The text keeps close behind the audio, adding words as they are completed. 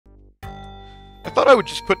I thought I would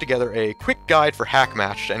just put together a quick guide for Hack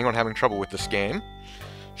Match to anyone having trouble with this game.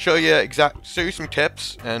 Show you some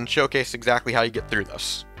tips and showcase exactly how you get through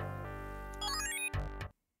this.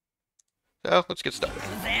 So, let's get started.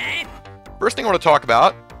 First thing I want to talk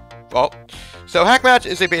about, well, so Hack Match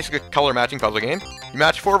is a basic color matching puzzle game. You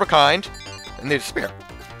match 4 of a kind, and they disappear.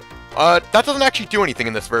 That doesn't actually do anything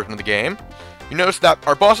in this version of the game. You notice that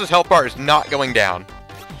our boss's health bar is not going down.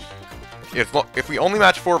 If we only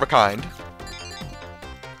match 4 of a kind,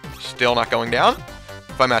 still not going down.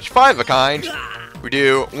 If I match 5 of a kind, we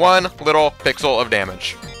do 1 little pixel of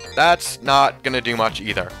damage. That's not going to do much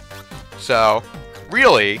either. So,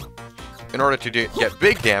 really, in order to get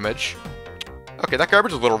big damage... Okay, that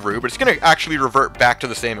garbage is a little rude, but it's going to actually revert back to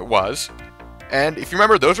the same it was. And if you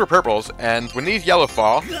remember, those were purples, and when these yellow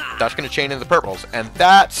fall, that's going to chain into the purples. And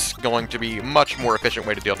that's going to be a much more efficient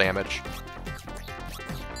way to deal damage.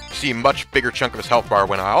 See, a much bigger chunk of his health bar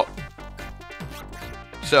went out.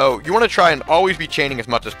 So, you want to try and always be chaining as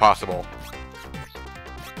much as possible.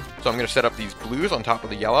 So I'm going to set up these blues on top of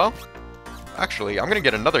the yellow. Actually, I'm going to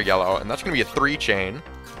get another yellow, and that's going to be a 3 chain.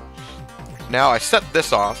 Now I set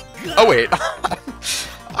this off. Oh wait,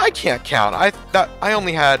 I can't count. I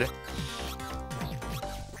only had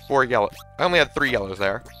 4 yellow. I only had 3 yellows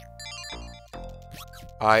there.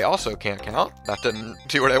 I also can't count. That didn't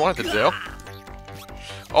do what I wanted to do.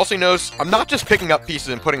 Also notice, I'm not just picking up pieces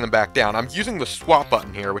and putting them back down. I'm using the swap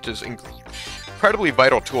button here, which is an incredibly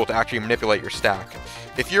vital tool to actually manipulate your stack.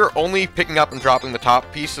 If you're only picking up and dropping the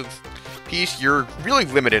top piece, you're really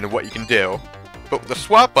limited in what you can do. But with the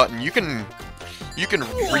swap button, you can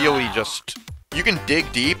really just... You can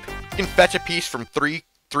dig deep. You can fetch a piece from 3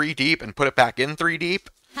 deep and put it back in 3 deep.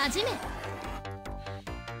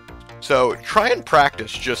 So try and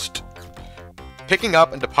practice just picking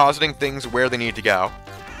up and depositing things where they need to go.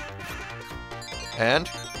 And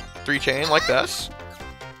 3 chain like this.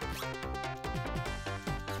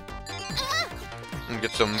 And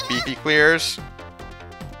get some beefy clears.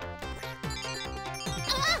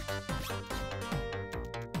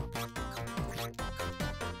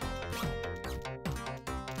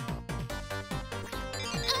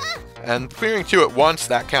 And clearing 2 at once,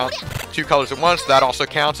 that counts. 2 colors at once, that also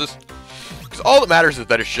counts as... Because all that matters is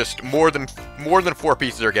that it's just more than 4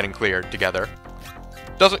 pieces are getting cleared together.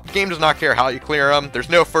 Game does not care how you clear them. There's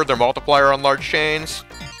no further multiplier on large chains.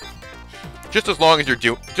 Just as long as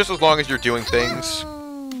you're doing things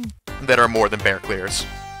that are more than bare clears.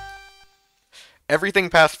 Everything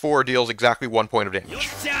past 4 deals exactly 1 point of damage.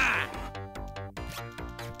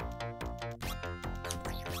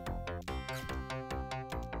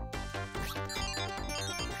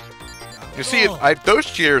 You see, those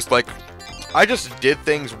cheers, like, I just did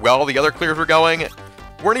things while the other clears were going.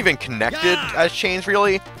 Weren't even connected as chains,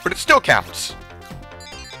 really, but it still counts.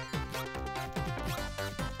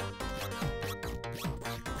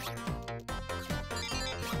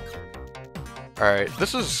 Alright,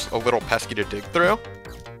 this is a little pesky to dig through.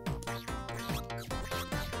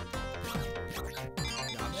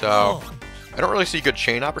 So, I don't really see good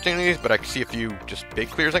chain opportunities, but I can see a few just big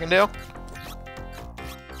clears I can do.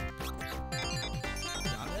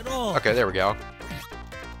 Okay, there we go.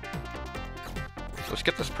 Let's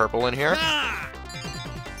get this purple in here.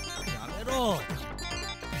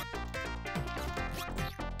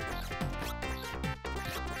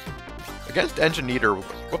 Against Engineer,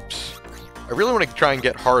 whoops. I really want to try and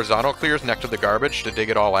get horizontal clears next to the garbage to dig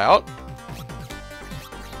it all out.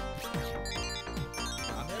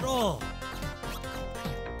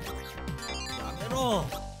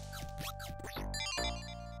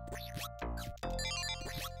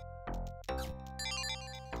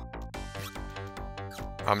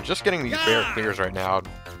 I'm just getting these bare clears right now.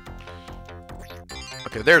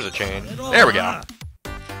 Okay, there's a chain. There we go.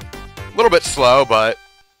 A little bit slow, but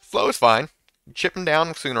slow is fine. Chip him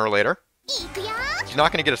down sooner or later. He's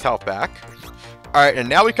not going to get his health back. Alright, and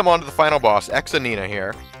now we come on to the final boss, Exanina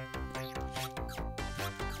here.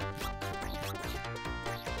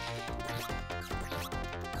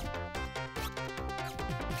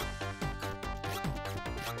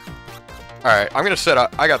 Alright, I'm going to set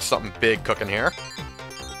up... I got something big cooking here.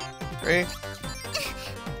 Ready?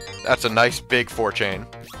 That's a nice big 4 chain.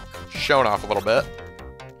 Showing off a little bit.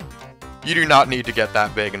 You do not need to get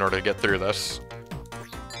that big in order to get through this.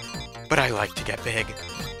 But I like to get big.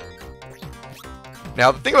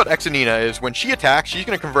 Now, the thing about Exanina is when she attacks, she's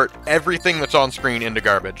going to convert everything that's on screen into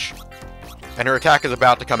garbage. And her attack is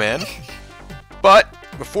about to come in. But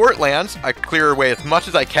before it lands, I clear away as much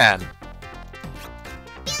as I can.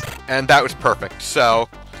 And that was perfect. So,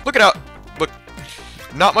 look at how... Look,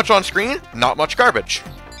 not much on screen, not much garbage.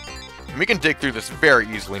 And we can dig through this very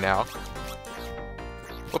easily now.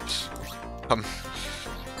 Whoops. I'm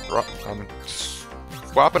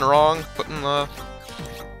swapping wrong,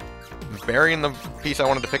 burying the piece I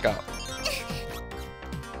wanted to pick up.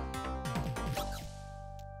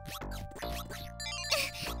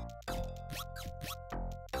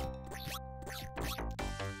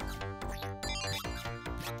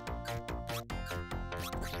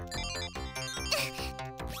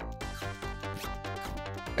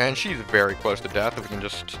 And she's very close to death. If we can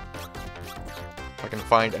just... If I can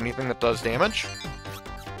find anything that does damage.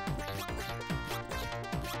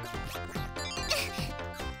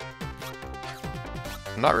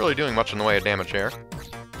 I'm not really doing much in the way of damage here.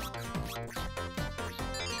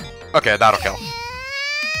 Okay, that'll kill.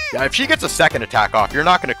 Yeah, if she gets a second attack off, you're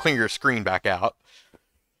not going to clear your screen back out.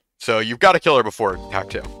 So you've got to kill her before attack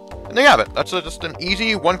 2. And there you have it. That's just an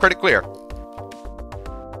easy 1 credit clear.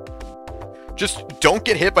 Just don't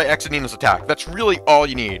get hit by Exodina's attack. That's really all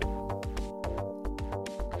you need.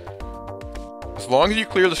 As long as you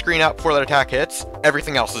clear the screen out before that attack hits,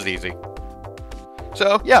 everything else is easy.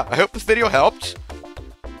 So, yeah, I hope this video helped.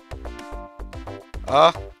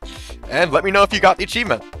 And let me know if you got the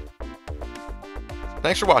achievement.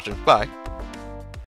 Thanks for watching. Bye.